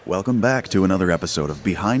Welcome back to another episode of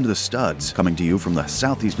Behind the Studs, coming to you from the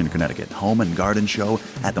Southeastern Connecticut Home and Garden Show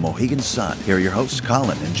at the Mohegan Sun. Here are your hosts,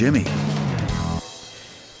 Colin and Jimmy.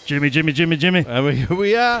 Jimmy. Here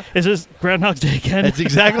we are. Is this Groundhog's Day again? That's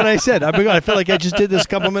exactly what I said. I felt like I just did this a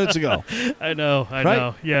couple minutes ago. I know.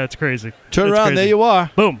 Yeah, it's crazy. Turn it's around, crazy. there you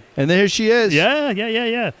are. Boom. And there she is.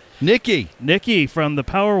 Yeah. Nikki from the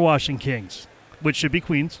Power Washing Kings, which should be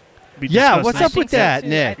Queens. What's up with that,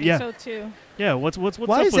 Nick? I think so too. Yeah, what's Why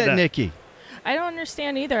up is with that, that, Nikki? I don't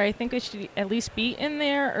understand either. I think it should at least be in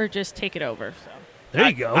there or just take it over. So. There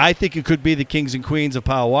you go. I think it could be the kings and queens of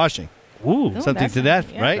power washing. Ooh, something to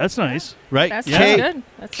that, yeah. right? That's nice. Right? That K, sounds good.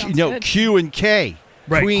 That sounds good. Q and K.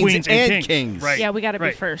 Right, Queens and kings. Right. Yeah, we got to be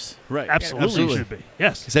Right. first. Right. Absolutely should be.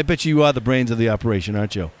 Yes. Because I bet you are the brains of the operation,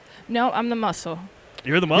 aren't you? No, I'm the muscle.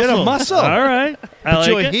 You're the muscle. You're the muscle. All right. I But like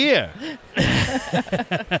you're it. here.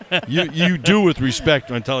 you do with respect,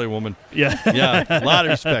 I tell you, woman. Yeah. Yeah, a lot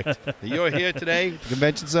of respect. You're here today at the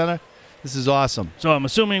convention center. This is awesome. So I'm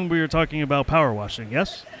assuming we were talking about power washing,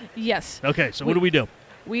 yes? Yes. Okay, so what do we do?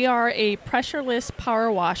 We are a pressureless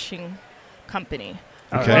power washing company.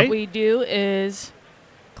 Okay. What we do is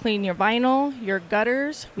clean your vinyl, your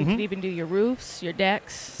gutters. We could even do your roofs, your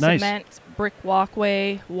decks, Nice. cement, brick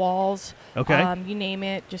walkway, walls. Okay. You name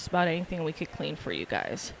it, just about anything we could clean for you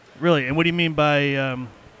guys. Really? And what do you mean by,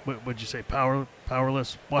 what would you say,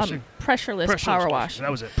 powerless washing? Pressureless power washing.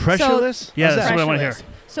 That was it. Pressureless? Yeah, How's that's that? what I want to hear. Pressureless.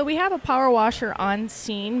 So we have a power washer on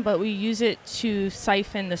scene, but we use it to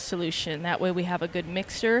siphon the solution. That way we have a good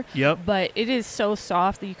mixer. Yep. But it is so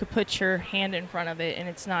soft that you could put your hand in front of it and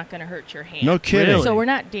it's not going to hurt your hand. No kidding. Really? So we're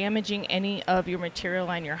not damaging any of your material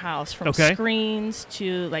on your house, from Okay. screens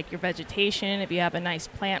to like your vegetation. If you have a nice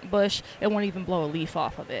plant bush, it won't even blow a leaf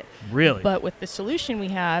off of it. Really? But with the solution we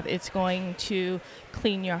have, it's going to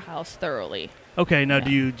clean your house thoroughly. Okay, now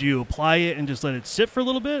Yeah. do you apply it and just let it sit for a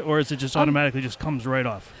little bit, or is it just automatically just comes right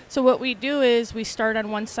off? So what we do is we start on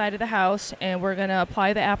one side of the house and we're going to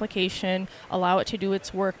apply the application, allow it to do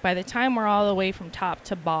its work. By the time we're all the way from top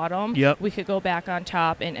to bottom, Yep. we could go back on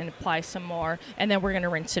top and apply some more, and then we're going to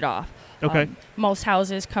rinse it off. Okay. Most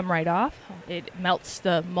houses come right off. It melts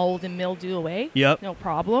the mold and mildew away. Yep. No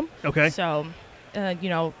problem. Okay. So,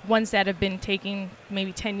 ones that have been taking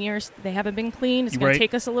maybe 10 years, they haven't been cleaned. It's going Right. to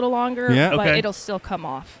take us a little longer, Yeah. but Okay. it'll still come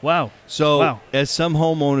off. Wow. So, Wow. as some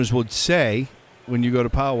homeowners would say when you go to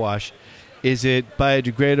power wash, is it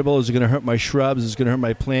biodegradable? Is it going to hurt my shrubs? Is it going to hurt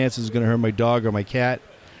my plants? Is it going to hurt my dog or my cat?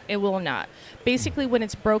 It will not. Basically, when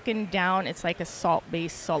it's broken down, it's like a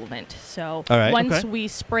salt-based solvent. So All right. once Okay. we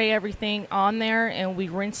spray everything on there and we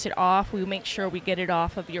rinse it off, we make sure we get it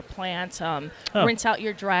off of your plants. Rinse out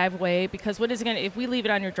your driveway, because what is it going to? If we leave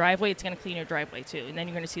it on your driveway, it's going to clean your driveway too, and then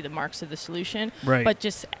you're going to see the marks of the solution. Right. But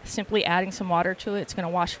just simply adding some water to it, it's going to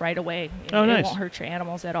wash right away. Oh, nice. It won't hurt your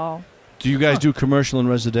animals at all. Do you guys do commercial and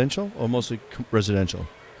residential, or mostly residential?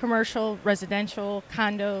 Commercial, residential,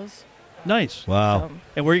 condos. Nice. Wow.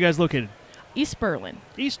 And where are you guys located? East Berlin.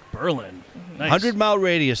 East Berlin. Nice. 100-mile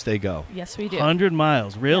radius they go. Yes, we do. 100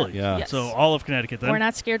 miles, really? Yeah. Yes. So all of Connecticut then? We're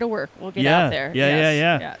not scared to work. We'll get Yeah. out there. Yeah, Yes.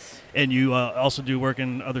 yeah. Yes. And you also do work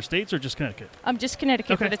in other states or just Connecticut? Just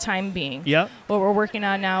Connecticut Okay. for the time being. Yeah. What we're working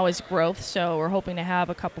on now is growth, so we're hoping to have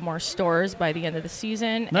a couple more stores by the end of the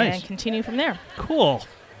season Nice. and continue from there. Cool.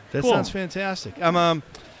 That Cool. sounds fantastic.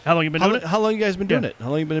 How long you been doing it? How long you guys been doing Yeah. it? How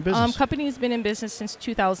long you been in business? Company's been in business since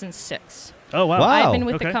 2006. Oh, wow. Wow. I've been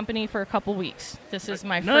with Okay. the company for a couple weeks. This is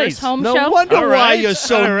my Nice. first home no show. wonder All why right. you're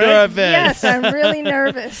so All right. nervous. Yes, I'm really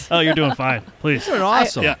nervous. Oh, you're doing fine. Please. You're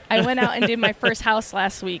awesome. Yeah. I went out and did my first house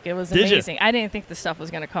last week. It was Did you? amazing. I didn't think the stuff was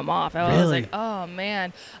going to come off. I was Really? like, oh,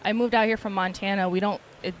 man. I moved out here from Montana.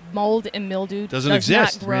 Mold and mildew Doesn't does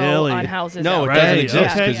exist. not grow Really? on houses. No, out it Right. here. doesn't exist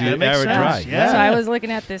Okay. because That you're makes arid sense. dry. Yeah. So I was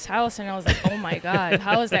looking at this house and I was like, oh my God,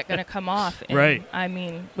 how is that going to come off? And Right. I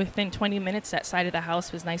mean, within 20 minutes, that side of the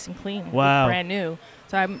house was nice and clean. It Wow. looked brand new.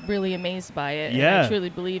 So I'm really amazed by it. Yeah. And I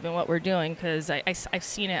truly believe in what we're doing because I've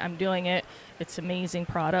seen it. I'm doing it. It's an amazing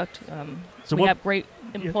product. So we what- have great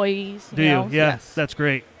employees. Do you? you? Know? Yeah. Yes. That's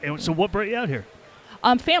great. And so what brought you out here?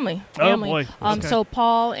 Family. Oh, boy. Okay. So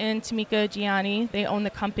Paul and Tamika Gianni, they own the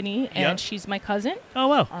company, and Yep. she's my cousin. Oh,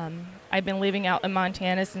 wow. I've been living out in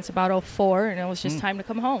Montana since about 04, and it was just time to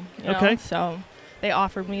come home. You know? Okay. So they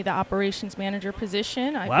offered me the operations manager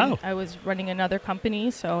position. Wow. I was running another company,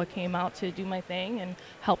 so I came out to do my thing and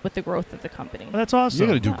help with the growth of the company. Well, that's awesome. You're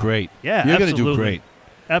going to do great. Yeah, You're going to do absolutely. great.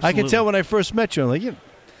 Absolutely. I can tell when I first met you. I'm like,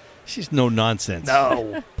 she's no nonsense.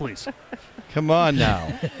 No, please. Come on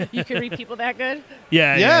now. You can read people that good?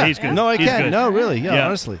 Yeah, he's good. No, I He's can. good. No, really. Yeah, Yeah.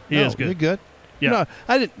 honestly. He no, is good. You're good. Yeah. No,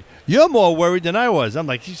 I didn't. You're more worried than I was. I'm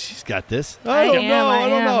like, she's got this. I don't know. I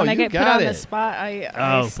don't know. When I You get put got on it. the spot, I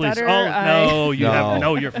Oh, please. stutter. Oh, no, you No. have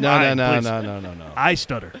no. You're fine. No. Please. I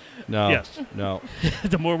stutter. No. Yes. No.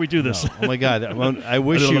 The more we do this. No. Oh my God! I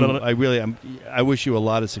wish you. I wish you a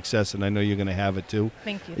lot of success, and I know you're going to have it too.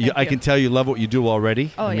 Thank you. I can tell you love what you do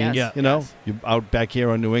already. Oh, I mean, yes. you know, Yes. you're out back here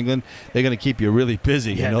on New England. They're going to keep you really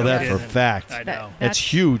busy. Yeah, you know no that for a kidding. fact. I know. That's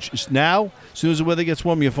huge. It's now, as soon as the weather gets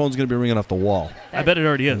warm, your phone's going to be ringing off the wall. I bet it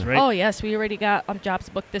already is, right? Oh, yes. We already got jobs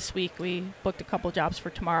booked this week. We booked a couple jobs for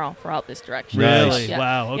tomorrow for out this direction. Really? Yeah.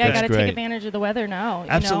 Wow. Okay. Yeah, I got to That's great. take advantage of the weather now.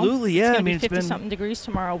 Absolutely, You know? yeah. It's I gonna mean, be it's been 50-something degrees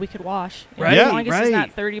tomorrow. We could wash. You Right, know, as long as right. it's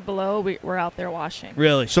not 30 below, we're out there washing.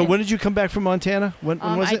 Really. So when did you come back from Montana? When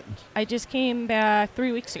was it? I just came back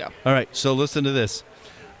 3 weeks ago. All right. So listen to this.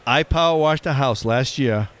 I power washed a house last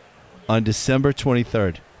year on December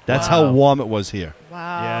 23rd. That's how Wow. warm it was here.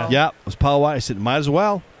 Wow. Yeah, it was power wash. I said, might as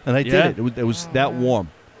well. And I Yeah. did it. It was that warm.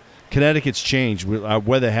 Connecticut's changed. Our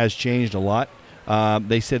weather has changed a lot.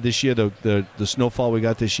 They said this year the snowfall we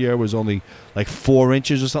got this year was only like 4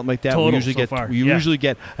 inches or something like that. Total we usually so far. we Yeah. usually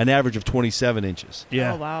get an average of 27 inches.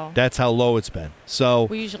 Yeah. Oh, wow. That's how low it's been. So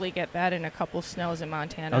We usually get that in a couple snows in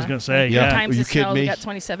Montana. I was gonna say, Like, yeah. Are Times you the kidding snow, me? we got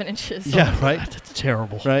 27 inches. yeah, right, That's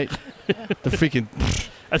terrible. right. The freaking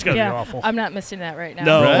That's gotta Yeah, be awful. I'm not missing that right now.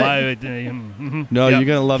 No, Right? yeah. no, you're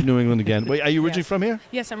gonna love New England again. Wait, are you originally Yes. from here?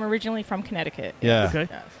 Yes, I'm originally from Connecticut. Yeah. Okay.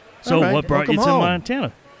 Yes. So All right. what brought you Welcome to home.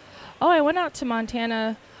 Montana? Oh, I went out to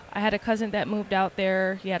Montana. I had a cousin that moved out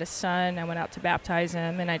there. He had a son. I went out to baptize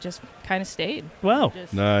him, and I just kind of stayed. Wow.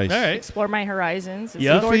 Just Nice. All right. explore my horizons. It's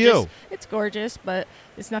Yeah. Good for gorgeous. you. It's gorgeous, but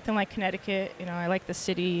it's nothing like Connecticut. You know, I like the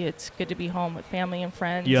city. It's good to be home with family and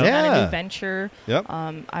friends. Yep. It's not a Yeah. new venture. Yep.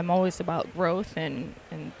 I'm always about growth, and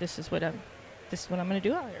this is what I'm going to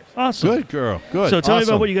do out here. Awesome. Good girl. Good. So tell me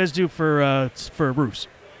Awesome. about what you guys do for roofs.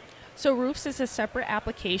 So roofs is a separate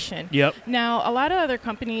application. Yep. Now, a lot of other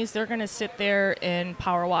companies, they're going to sit there and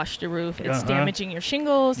power wash the roof. It's Uh-huh. damaging your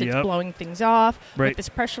shingles. It's Yep. blowing things off. Right. With this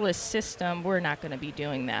pressureless system, we're not going to be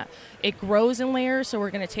doing that. It grows in layers, so we're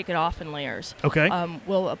going to take it off in layers. Okay.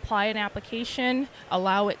 We'll apply an application,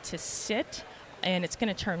 allow it to sit, and it's going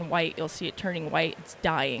to turn white. You'll see it turning white. It's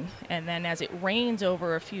dying. And then as it rains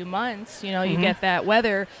over a few months, you Mm-hmm. get that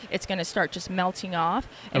weather, it's going to start just melting off.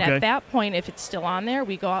 And Okay. at that point, if it's still on there,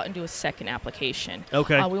 we go out and do a second application.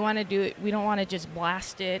 Okay. We want to do it. We don't want to just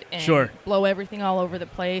blast it and Sure. blow everything all over the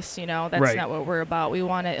place. That's Right. not what we're about. We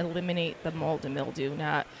want to eliminate the mold and mildew,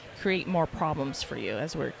 not create more problems for you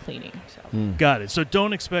as we're cleaning. So. Got it. So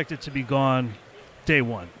don't expect it to be gone day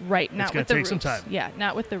one. Right, not gonna with the take some roofs. time. Yeah,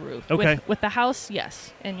 not with the roof. Okay. With the house,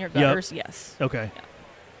 yes, and your gutters, yes. Okay. Yeah.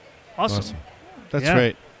 Awesome. Awesome. That's Yeah.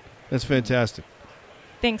 great. That's fantastic.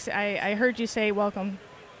 Thanks. I heard you say welcome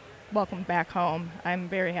back home. I'm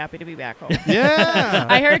very happy to be back home. Yeah.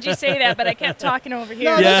 I heard you say that, but I kept talking over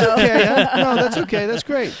here. No, Yeah. that's so okay. No, that's okay. That's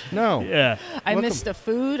great. No. Yeah. I Welcome. missed the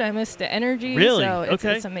food. I missed the energy. Really? So it's,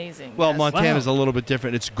 Okay. it's amazing. Well, yes. Montana's a little bit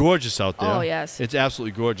different. It's gorgeous out there. Oh, yes. It's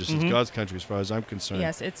absolutely gorgeous. Mhm. It's God's country as far as I'm concerned.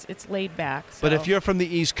 Yes, it's laid back. But so- if you're from the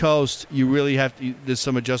East Coast, you really have to. There's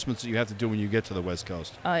some adjustments that you have to do when you get to the West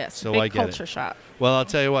Coast. Oh yes, so big I get it. culture shock. Well, I'll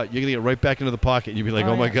tell you what. You're gonna get right back into the pocket, and you'll be like,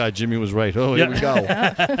 Oh, "Oh my yeah. God, Jimmy was right." Oh, Yeah. here we go.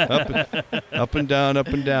 up and down, up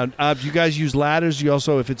and down. Do you guys use ladders? You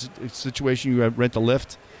also, if it's a situation, you rent a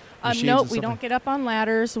lift. Machines No, and we stuff don't get up on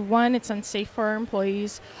ladders. One, it's unsafe for our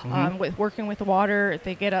employees. Mhm. With working with water, if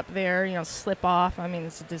they get up there, slip off. I mean,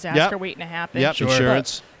 it's a disaster waiting to happen. Yep. Sure.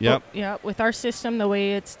 Insurance. Yep. But, yeah, with our system, the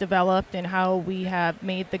way it's developed and how we have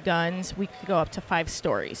made the guns, we could go up to 5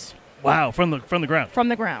 stories Wow. From the ground. from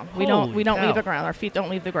the ground. We Holy don't cow. leave the ground. Our feet don't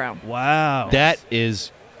leave the ground. Wow. That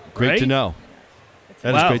is great to Right? know. It's That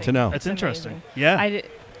is Wow. great to know. That's It's interesting. amazing.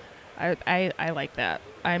 Yeah. I like that.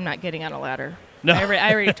 I'm not getting on a ladder. No. I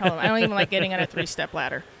already told them I don't even like getting on a 3-step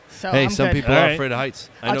ladder. So Hey, I'm some good. people All are right. afraid of heights.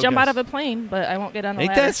 I'll jump out of a plane, but I won't get on a Ain't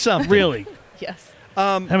ladder. that something? Really? Yes.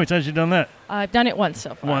 How many times you done that? I've done it once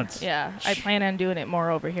so far. Once. Yeah. I plan on doing it more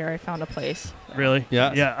over here. I found a place. Really?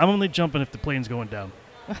 Yeah. Yeah. I'm only jumping if the plane's going down.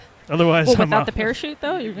 Otherwise, Well, I'm without out. the parachute,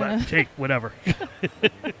 though, you're going to. Hey, whatever.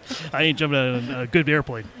 I ain't jumping out of a good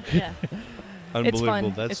airplane. Yeah. It's Unbelievable.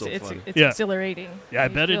 fun. That's it's, so it's, funny. it's Yeah. exhilarating. Yeah, I You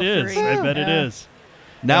bet it feel is. free. I bet it Yeah. is.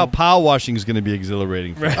 Now power washing is going to be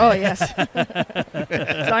exhilarating. For you. Oh, yes. As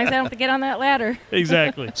long as I don't have to get on that ladder.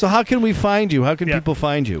 Exactly. So how can we find you? How can Yeah. people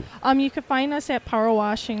find you? You can find us at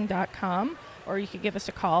powerwashing.com, or you could give us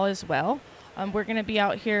a call as well. We're going to be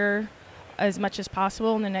out here as much as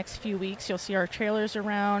possible in the next few weeks. You'll see our trailers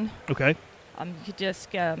around. Okay. You could just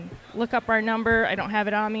look up our number. I don't have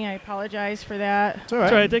it on me. I apologize for that. It's all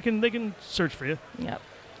That's all right. They can search for you. Yep.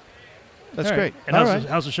 That's All great. And All how's, right. the,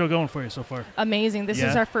 how's the show going for you so far? Amazing. This is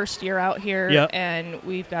Yeah. our first year out here, Yep. and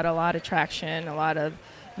we've got a lot of traction, a lot of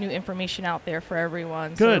new information out there for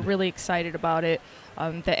everyone. Good. So we're really excited about it.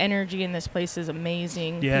 The energy in this place is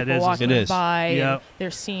amazing. Yeah, it People is. walking It is. by, and Yep.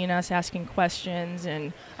 they're seeing us, asking questions,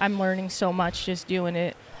 and I'm learning so much just doing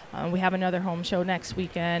it. We have another home show next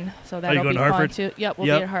weekend, so that'll going be to fun Hartford? too. Yep, we'll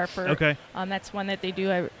Yep. be at Hartford. Okay. That's one that they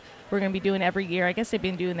do. We're going to be doing every year. I guess they've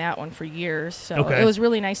been doing that one for years. So Okay. it was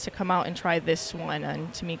really nice to come out and try this one.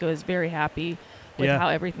 And Tamika was very happy with Yeah. how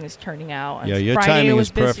everything is turning out. And Yeah, your Friday timing was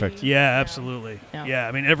is busy. perfect. Yeah, absolutely. Yeah. Yeah,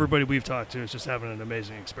 I mean, everybody we've talked to is just having an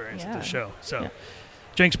amazing experience at the Yeah. show. So, Yeah.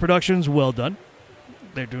 Jenks Productions, well done.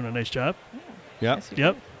 They're doing a nice job. Yep. Yes, you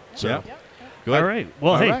Yep. did. So, Yep. Good. all right.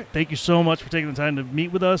 Well, All hey, right. thank you so much for taking the time to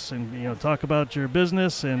meet with us and talk about your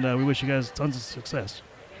business. And we wish you guys tons of success.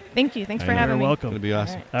 Thank you. Thanks for You're having me. You're It'll welcome. be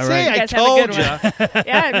awesome. All See, right. I You guys have a good told you.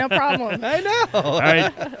 Yeah, no problem. I know. All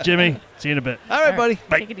right, Jimmy. See you in a bit. All right, buddy.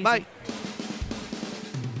 Take it easy. Bye.